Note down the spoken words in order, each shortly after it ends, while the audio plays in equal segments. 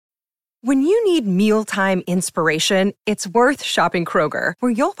When you need mealtime inspiration, it's worth shopping Kroger,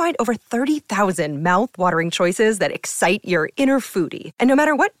 where you'll find over 30,000 mouth-watering choices that excite your inner foodie. And no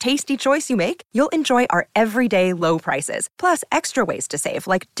matter what tasty choice you make, you'll enjoy our everyday low prices, plus extra ways to save,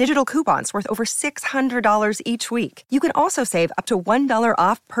 like digital coupons worth over $600 each week. You can also save up to $1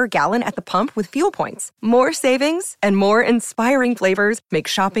 off per gallon at the pump with fuel points. More savings and more inspiring flavors make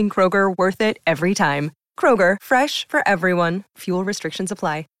shopping Kroger worth it every time. Kroger, fresh for everyone. Fuel restrictions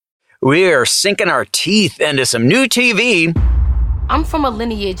apply. We're sinking our teeth into some new TV. I'm from a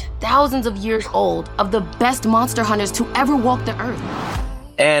lineage thousands of years old of the best monster hunters to ever walk the earth.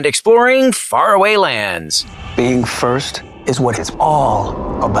 And exploring faraway lands. Being first is what it's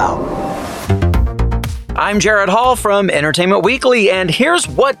all about. I'm Jared Hall from Entertainment Weekly, and here's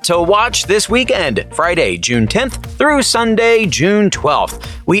what to watch this weekend, Friday, June 10th through Sunday, June 12th.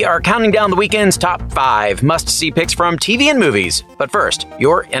 We are counting down the weekend's top 5 must-see picks from TV and movies. But first,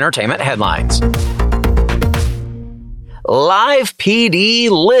 your entertainment headlines. Live PD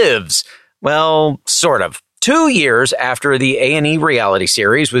lives. Well, sort of. 2 years after the A&E reality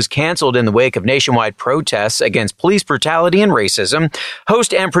series was canceled in the wake of nationwide protests against police brutality and racism,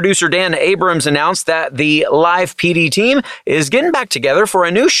 host and producer Dan Abrams announced that the Live PD team is getting back together for a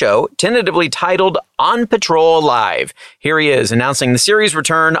new show tentatively titled On Patrol Live. Here he is announcing the series'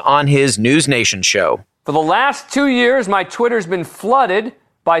 return on his News Nation show. For the last 2 years, my Twitter's been flooded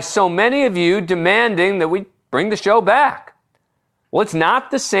by so many of you demanding that we bring the show back. Well, it's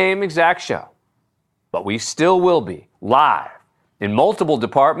not the same exact show. But we still will be live in multiple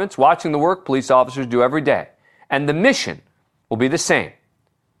departments watching the work police officers do every day. And the mission will be the same.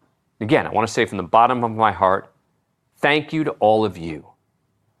 Again, I want to say from the bottom of my heart, thank you to all of you.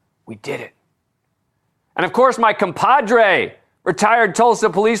 We did it. And of course, my compadre, retired Tulsa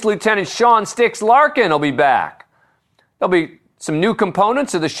Police Lieutenant Sean Sticks Larkin will be back. There'll be some new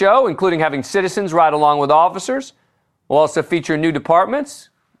components of the show, including having citizens ride along with officers. We'll also feature new departments.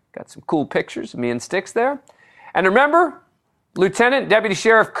 Got some cool pictures of me and Sticks there. And remember, Lieutenant Deputy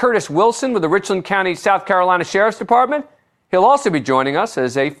Sheriff Curtis Wilson with the Richland County, South Carolina Sheriff's Department. He'll also be joining us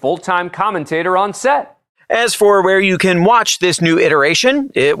as a full-time commentator on set. As for where you can watch this new iteration,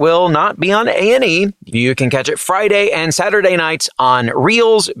 it will not be on A&E. You can catch it Friday and Saturday nights on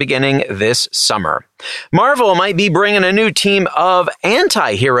Reels beginning this summer. Marvel might be bringing a new team of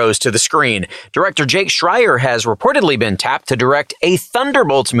anti-heroes to the screen. Director Jake Schreier has reportedly been tapped to direct a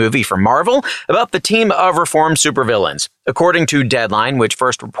Thunderbolts movie for Marvel about the team of reformed supervillains. According to Deadline, which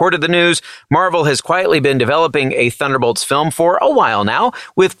first reported the news, Marvel has quietly been developing a Thunderbolts film for a while now,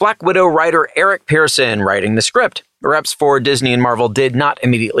 with Black Widow writer Eric Pearson writing the script. Reps for Disney and Marvel did not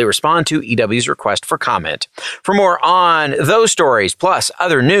immediately respond to EW's request for comment. For more on those stories, plus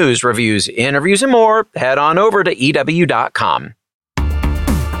other news, reviews, interviews, and more, head on over to EW.com.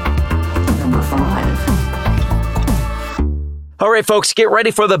 Number 5. All right, folks, get ready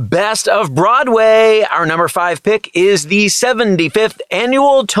for the best of Broadway. Our number 5 pick is the 75th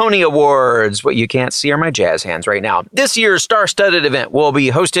Annual Tony Awards. What you can't see are my jazz hands right now. This year's star-studded event will be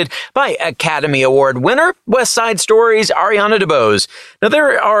hosted by Academy Award winner West Side Story's Ariana DeBose. Now,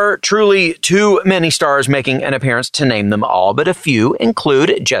 there are truly too many stars making an appearance to name them all, but a few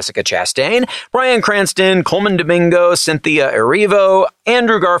include Jessica Chastain, Bryan Cranston, Coleman Domingo, Cynthia Erivo,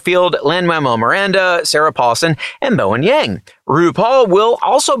 Andrew Garfield, Lin-Manuel Miranda, Sarah Paulson, and Bowen Yang. RuPaul will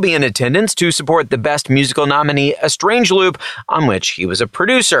also be in attendance to support the Best Musical nominee, A Strange Loop, on which he was a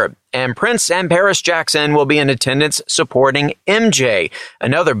producer. And Prince and Paris Jackson will be in attendance supporting MJ,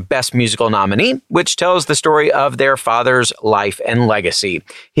 another Best Musical nominee, which tells the story of their father's life and legacy.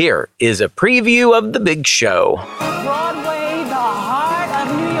 Here is a preview of the big show. Broadway, the heart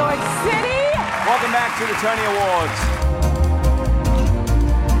of New York City. Welcome back to the Tony Awards.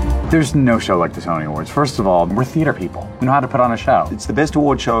 There's no show like the Tony Awards. First of all, we're theater people. We know how to put on a show. It's the best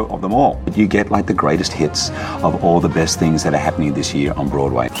award show of them all. You get like the greatest hits of all the best things that are happening this year on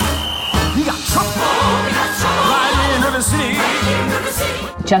Broadway. You got trouble. Right into the city.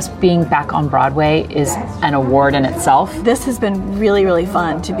 Just being back on Broadway is an award in itself. This has been really, really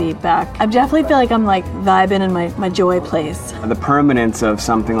fun to be back. I definitely feel like I'm like vibing in my joy place. The permanence of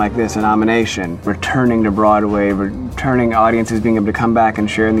something like this, a nomination, returning to Broadway, returning audiences being able to come back and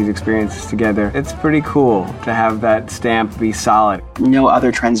share these experiences together. It's pretty cool to have that stamp be solid. No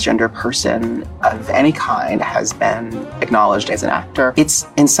other transgender person of any kind has been acknowledged as an actor. It's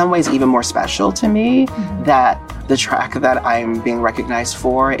in some ways even more special to me that the track that I'm being recognized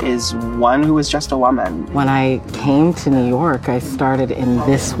for is one who is just a woman. When I came to New York, I started in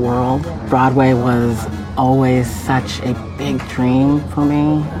this world. Broadway was always such a big dream for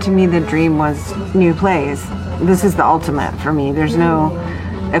me. To me, the dream was new plays. This is the ultimate for me. There's no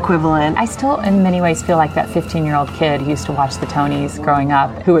equivalent. I still, in many ways, feel like that 15-year-old kid who used to watch the Tonys growing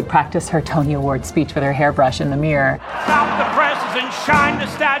up, who would practice her Tony Award speech with her hairbrush in the mirror. Stop the presses and shine the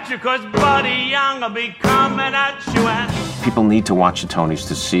statue, 'cause Buddy Young will be coming at you. People need to watch the Tonys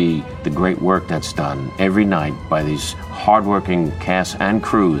to see the great work that's done every night by these hardworking casts and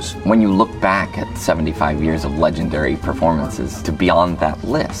crews. When you look back at 75 years of legendary performances, to be on that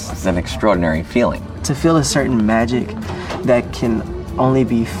list is an extraordinary feeling. To feel a certain magic that can only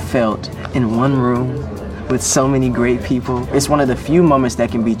be felt in one room with so many great people, it's one of the few moments that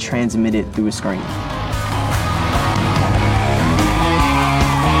can be transmitted through a screen.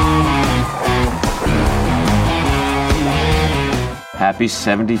 Happy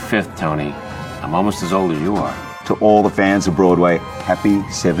 75th, Tony. I'm almost as old as you are. To all the fans of Broadway, happy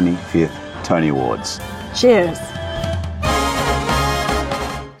 75th Tony Awards. Cheers.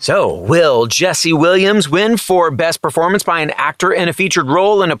 So, will Jesse Williams win for Best Performance by an Actor in a Featured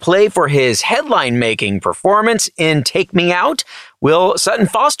Role in a Play for his headline-making performance in Take Me Out? Will Sutton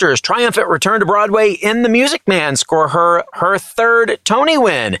Foster's triumphant return to Broadway in The Music Man score her third Tony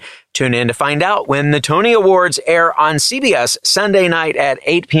win? Tune in to find out when the Tony Awards air on CBS Sunday night at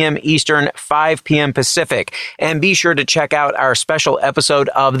 8 p.m. Eastern, 5 p.m. Pacific. And be sure to check out our special episode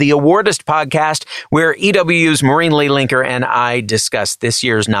of the Awardist podcast, where EW's Maureen Lee Linker and I discuss this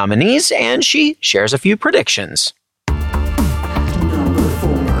year's nominees, and she shares a few predictions.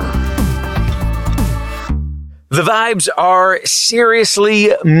 The vibes are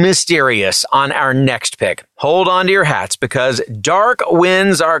seriously mysterious on our next pick. Hold on to your hats because dark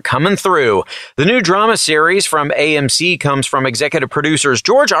winds are coming through. The new drama series from AMC comes from executive producers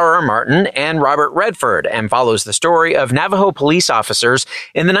George R.R. Martin and Robert Redford and follows the story of Navajo police officers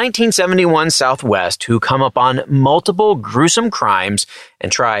in the 1971 Southwest who come upon multiple gruesome crimes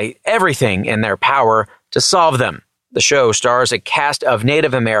and try everything in their power to solve them. The show stars a cast of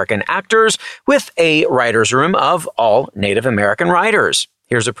Native American actors with a writer's room of all Native American writers.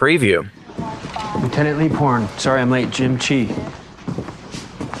 Here's a preview. Lieutenant Lee Porn. Sorry I'm late. Jim Chi.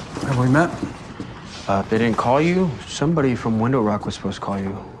 Have we met? They didn't call you? Somebody from Window Rock was supposed to call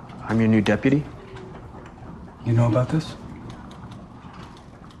you. I'm your new deputy. You know about this?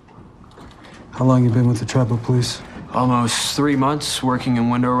 How long you been with the tribal police? Almost 3 months working in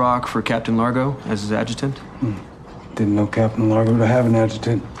Window Rock for Captain Largo as his adjutant. Didn't know Captain Largo to have an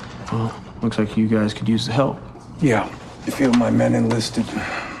adjutant. Well, looks like you guys could use the help. Yeah, a few of my men enlisted.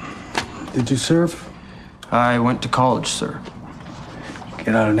 Did you serve? I went to college, sir.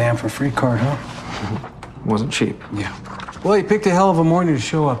 Get out an Am for free card, huh? Wasn't cheap. Yeah. Well, you picked a hell of a morning to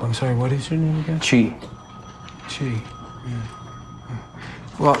show up. I'm sorry, what is your name again? Chi. Chi. Yeah.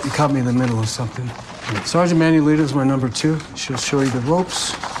 Well, you caught me in the middle of something. Sergeant Manulita's my number 2. She'll show you the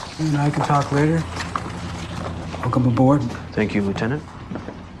ropes. You and I can talk later. Welcome aboard. Thank you, Lieutenant.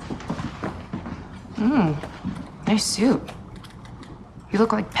 Nice suit. You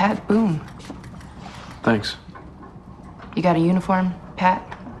look like Pat Boone. Thanks. You got a uniform, Pat?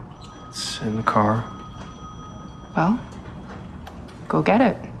 It's in the car. Well, go get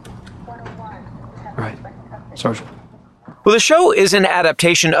it. Right. Sergeant. Well, the show is an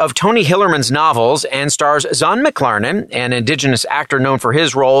adaptation of Tony Hillerman's novels and stars Zahn McClarnon, an Indigenous actor known for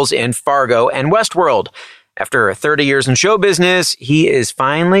his roles in Fargo and Westworld. After 30 years in show business, he is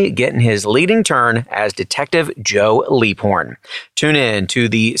finally getting his leading turn as Detective Joe Leaphorn. Tune in to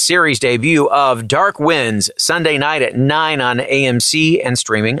the series debut of Dark Winds Sunday night at 9 on AMC and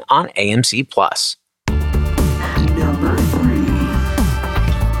streaming on AMC+.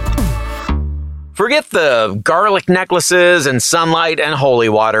 Forget the garlic necklaces and sunlight and holy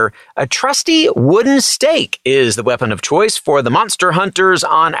water. A trusty wooden stake is the weapon of choice for the monster hunters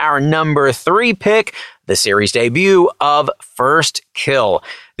on our number 3 pick, the series debut of First Kill.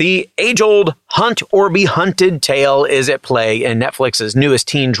 The age-old hunt or be hunted tale is at play in Netflix's newest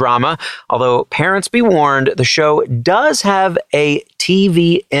teen drama. Although parents be warned, the show does have a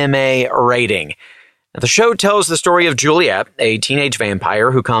TVMA rating. The show tells the story of Juliet, a teenage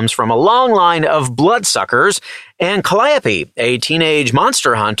vampire who comes from a long line of bloodsuckers, and Calliope, a teenage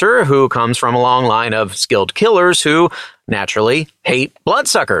monster hunter who comes from a long line of skilled killers who, naturally, hate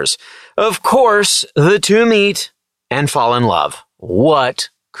bloodsuckers. Of course, the two meet and fall in love. What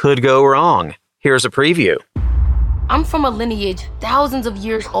could go wrong? Here's a preview. I'm from a lineage thousands of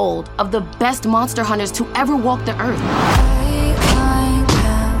years old of the best monster hunters to ever walk the earth.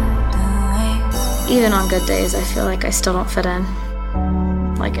 Even on good days, I feel like I still don't fit in.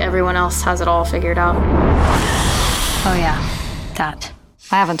 Like everyone else has it all figured out. Oh yeah, that.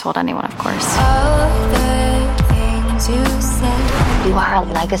 I haven't told anyone, of course. You are a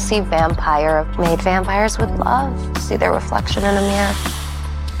legacy vampire. Made vampires would love to see their reflection in a mirror.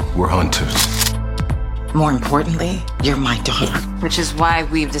 We're hunters. More importantly, you're my daughter. Which is why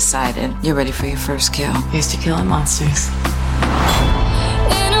we've decided you're ready for your first kill. Here's to killing monsters.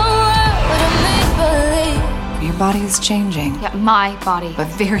 Your body is changing. Yeah, my body. But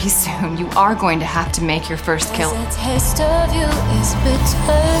very soon, you are going to have to make your first kill.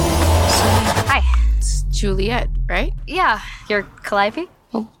 Hi. It's Juliet, right? Yeah. You're Calliope?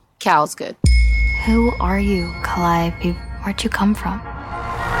 Well, Cal's good. Who are you, Calliope? Where'd you come from?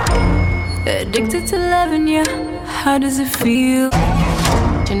 Addicted to loving you. How does it feel?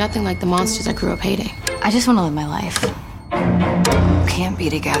 You're nothing like the monsters I grew up hating. I just want to live my life. Can't be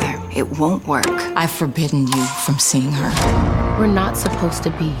together. It won't work. I've forbidden you from seeing her. We're not supposed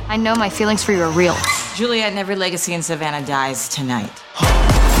to be. I know my feelings for you are real. Juliet and every legacy in Savannah dies tonight.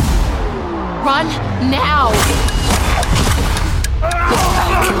 Run now!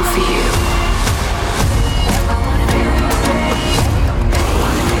 I'll kill for you.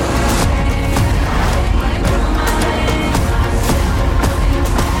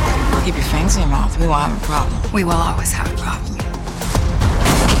 Keep your fangs in your mouth. We won't have a problem. We will always have a problem.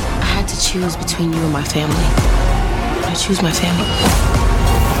 I had to choose between you and my family. I choose my family.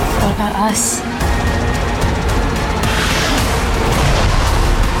 What about us?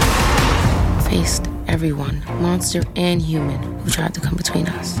 Faced everyone, monster and human, who tried to come between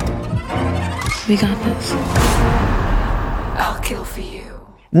us. We got this. I'll kill for you.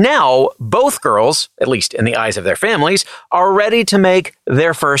 Now, both girls, at least in the eyes of their families, are ready to make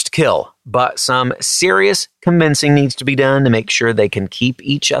their first kill. But some serious convincing needs to be done to make sure they can keep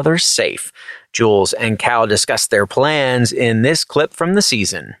each other safe. Jules and Cal discuss their plans in this clip from the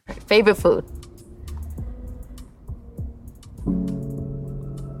season. Favorite food?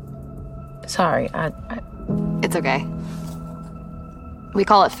 Sorry, It's okay. We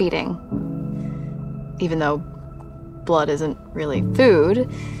call it feeding. Even though blood isn't really food,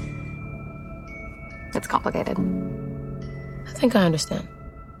 it's complicated. I think I understand.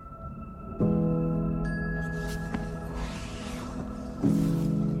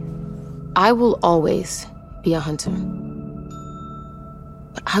 I will always be a hunter.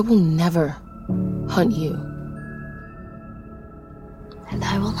 But I will never hunt you. And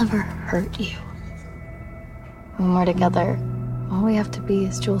I will never hurt you. When we're together, all we have to be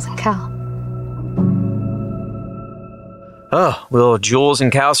is Jules and Cal. Oh, will Jules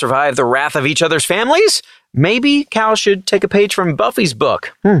and Cal survive the wrath of each other's families? Maybe Cal should take a page from Buffy's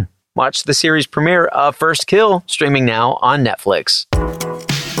book. Watch the series premiere of First Kill, streaming now on Netflix.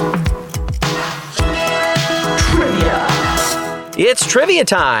 It's trivia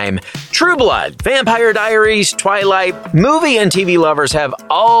time. True Blood, Vampire Diaries, Twilight, movie and TV lovers have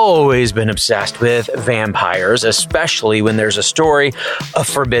always been obsessed with vampires, especially when there's a story of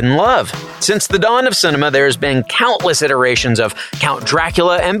forbidden love. Since the dawn of cinema, there's been countless iterations of Count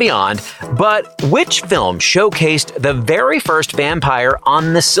Dracula and beyond, but which film showcased the very first vampire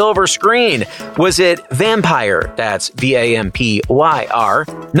on the silver screen? Was it Vampire, that's Vampyr,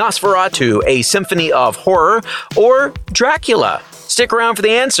 Nosferatu, A Symphony of Horror, or Dracula? Stick around for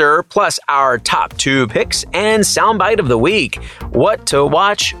the answer, plus our top 2 picks and soundbite of the week. What to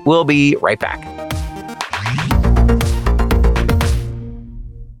watch? We'll be right back.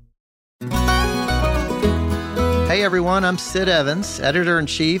 Hey everyone, I'm Sid Evans,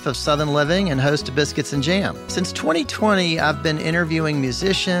 editor-in-chief of Southern Living and host of Biscuits and Jam. Since 2020, I've been interviewing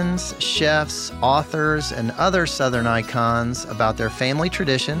musicians, chefs, authors, and other Southern icons about their family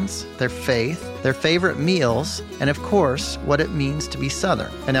traditions, their faith, their favorite meals, and of course, what it means to be Southern.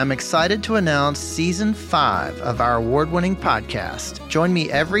 And I'm excited to announce Season 5 of our award-winning podcast. Join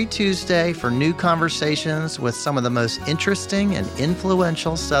me every Tuesday for new conversations with some of the most interesting and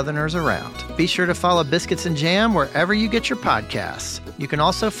influential Southerners around. Be sure to follow Biscuits and Jam wherever you get your podcasts. You can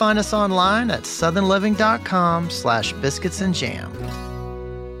also find us online at southernliving.com/biscuitsandjam.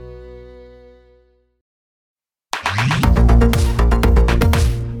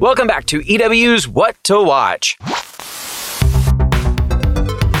 Welcome back to EW's What to Watch.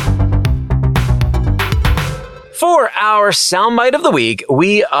 For our soundbite of the week,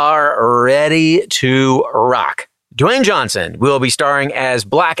 we are ready to rock. Dwayne Johnson will be starring as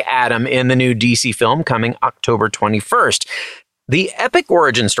Black Adam in the new DC film coming October 21st. The epic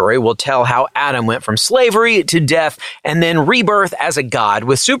origin story will tell how Adam went from slavery to death and then rebirth as a god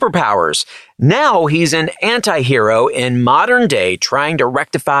with superpowers. Now he's an anti-hero in modern day trying to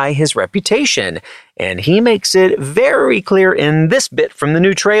rectify his reputation. And he makes it very clear in this bit from the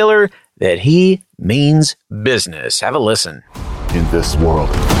new trailer that he means business. Have a listen. In this world,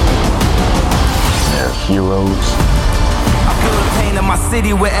 there are heroes. I feel the pain in my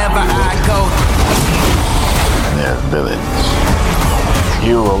city wherever I go. And there are villains.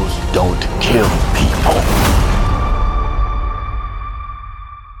 Heroes don't kill people.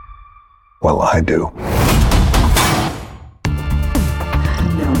 Well, I do.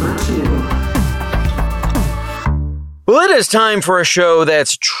 Well, it is time for a show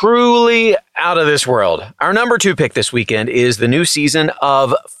that's truly out of this world. Our number 2 pick this weekend is the new season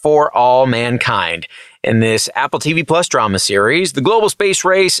of For All Mankind. In this Apple TV Plus drama series, the global space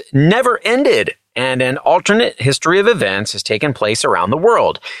race never ended, and an alternate history of events has taken place around the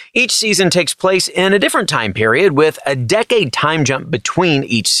world. Each season takes place in a different time period with a decade time jump between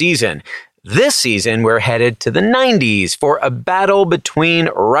each season. This season, we're headed to the 90s for a battle between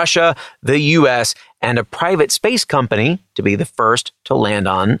Russia, the U.S., and a private space company to be the first to land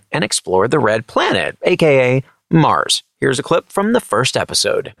on and explore the Red Planet, aka Mars. Here's a clip from the first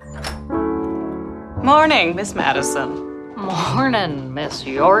episode. Morning, Miss Madison. Morning, Miss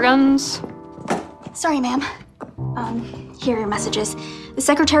Jorgens. Sorry, ma'am. Here are your messages. The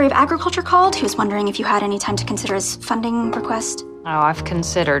Secretary of Agriculture called. He was wondering if you had any time to consider his funding request. Oh, I've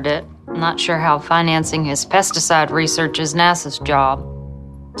considered it. I'm not sure how financing his pesticide research is NASA's job.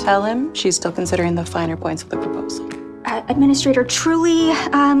 Tell him she's still considering the finer points of the proposal. Administrator Truly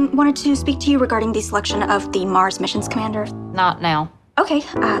wanted to speak to you regarding the selection of the Mars Missions Commander. Not now. Okay,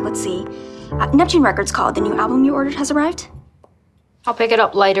 let's see. Neptune Records called. The new album you ordered has arrived. I'll pick it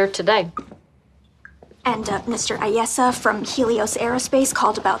up later today. And Mr. Ayesa from Helios Aerospace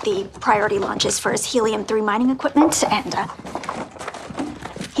called about the priority launches for his helium-3 mining equipment, and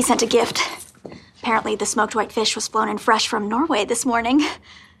he sent a gift. Apparently, the smoked white fish was flown in fresh from Norway this morning.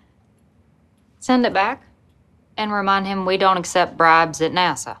 Send it back and remind him we don't accept bribes at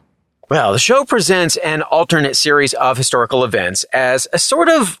NASA. Well, the show presents an alternate series of historical events as a sort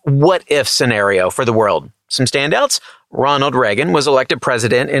of what-if scenario for the world. Some standouts: Ronald Reagan was elected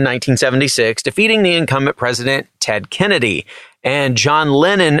president in 1976, defeating the incumbent president Ted Kennedy. And John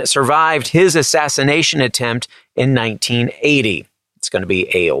Lennon survived his assassination attempt in 1980. It's going to be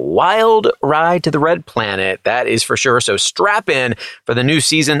a wild ride to the Red Planet, that is for sure. So strap in for the new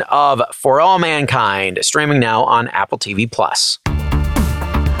season of For All Mankind, streaming now on Apple TV+.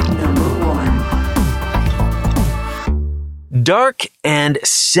 Dark and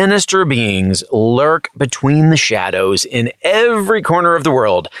sinister beings lurk between the shadows in every corner of the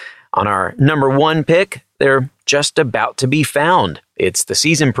world. On our number 1 pick, they're just about to be found. It's the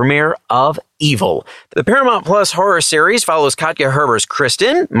season premiere of Evil. The Paramount Plus horror series follows Katja Herber's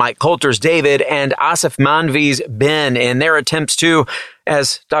Kristen, Mike Coulter's David, and Asif Manvi's Ben in their attempts to,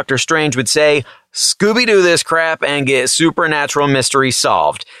 as Dr. Strange would say, Scooby-Doo this crap and get supernatural mysteries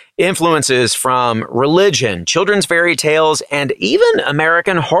solved. Influences from religion, children's fairy tales, and even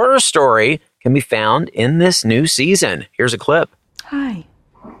American Horror Story can be found in this new season. Here's a clip. Hi.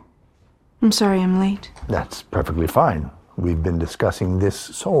 I'm sorry I'm late. That's perfectly fine. We've been discussing this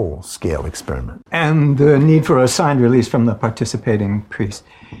soul scale experiment. And the need for a signed release from the participating priest.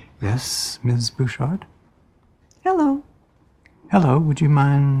 Yes, Ms. Bouchard? Hello. Hello, would you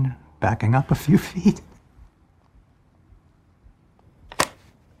mind backing up a few feet?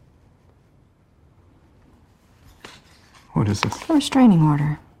 What is this? A restraining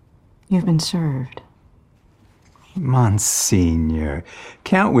order. You've been served. Monsignor,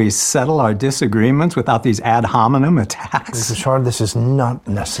 can't we settle our disagreements without these ad hominem attacks? Mrs. Bouchard, this is not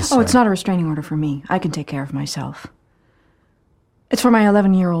necessary. Oh, it's not a restraining order for me. I can take care of myself. It's for my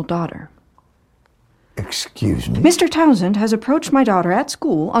 11-year-old daughter. Excuse me? Mr. Townsend has approached my daughter at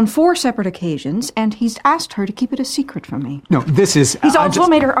school on 4 separate occasions, and he's asked her to keep it a secret from me. No, this is... He's also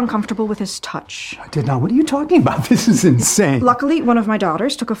made her uncomfortable with his touch. I did not. What are you talking about? This is insane. Luckily, one of my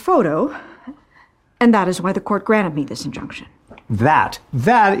daughters took a photo, and that is why the court granted me this injunction. That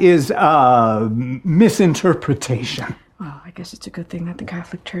is misinterpretation. Well, I guess it's a good thing that the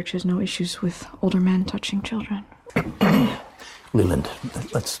Catholic Church has no issues with older men touching children. Leland,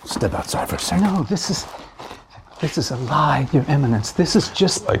 let's step outside for a second. No, this is a lie, Your Eminence. This is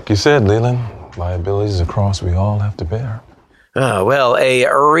just... Like you said, Leland, liabilities is a cross we all have to bear. Well, a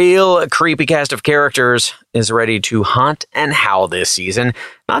real creepy cast of characters is ready to haunt and howl this season.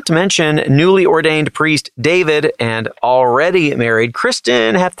 Not to mention newly ordained priest David and already married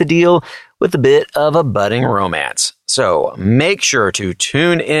Kristen have to deal with a bit of a budding romance. So make sure to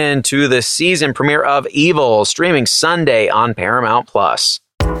tune in to the season premiere of Evil, streaming Sunday on Paramount Plus.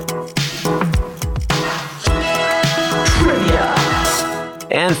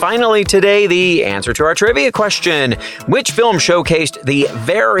 And finally today, the answer to our trivia question. Which film showcased the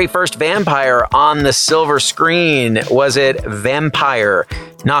very first vampire on the silver screen? Was it Vampire,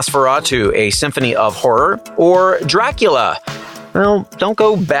 Nosferatu, A Symphony of Horror, or Dracula? Well, don't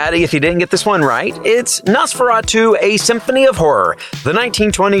go batty if you didn't get this one right. It's Nosferatu, A Symphony of Horror. The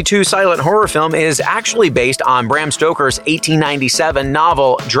 1922 silent horror film is actually based on Bram Stoker's 1897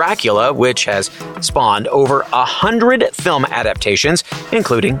 novel Dracula, which has spawned over 100 film adaptations,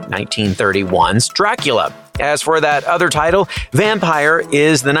 including 1931's Dracula. As for that other title, Vampire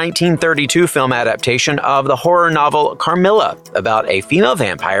is the 1932 film adaptation of the horror novel Carmilla, about a female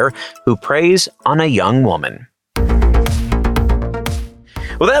vampire who preys on a young woman.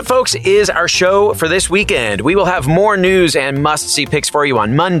 Well, that, folks, is our show for this weekend. We will have more news and must-see picks for you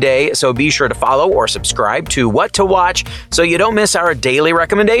on Monday, so be sure to follow or subscribe to What to Watch so you don't miss our daily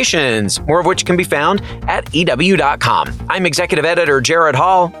recommendations, more of which can be found at EW.com. I'm Executive Editor Jared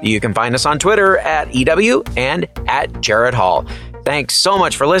Hall. You can find us on Twitter at EW and at Jared Hall. Thanks so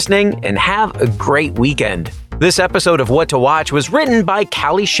much for listening, and have a great weekend. This episode of What to Watch was written by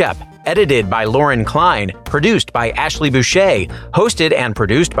Callie Shep, edited by Lauren Klein, produced by Ashley Boucher, hosted and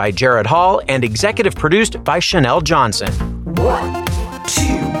produced by Jared Hall, and executive produced by Chanel Johnson. What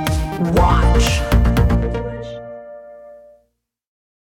to Watch.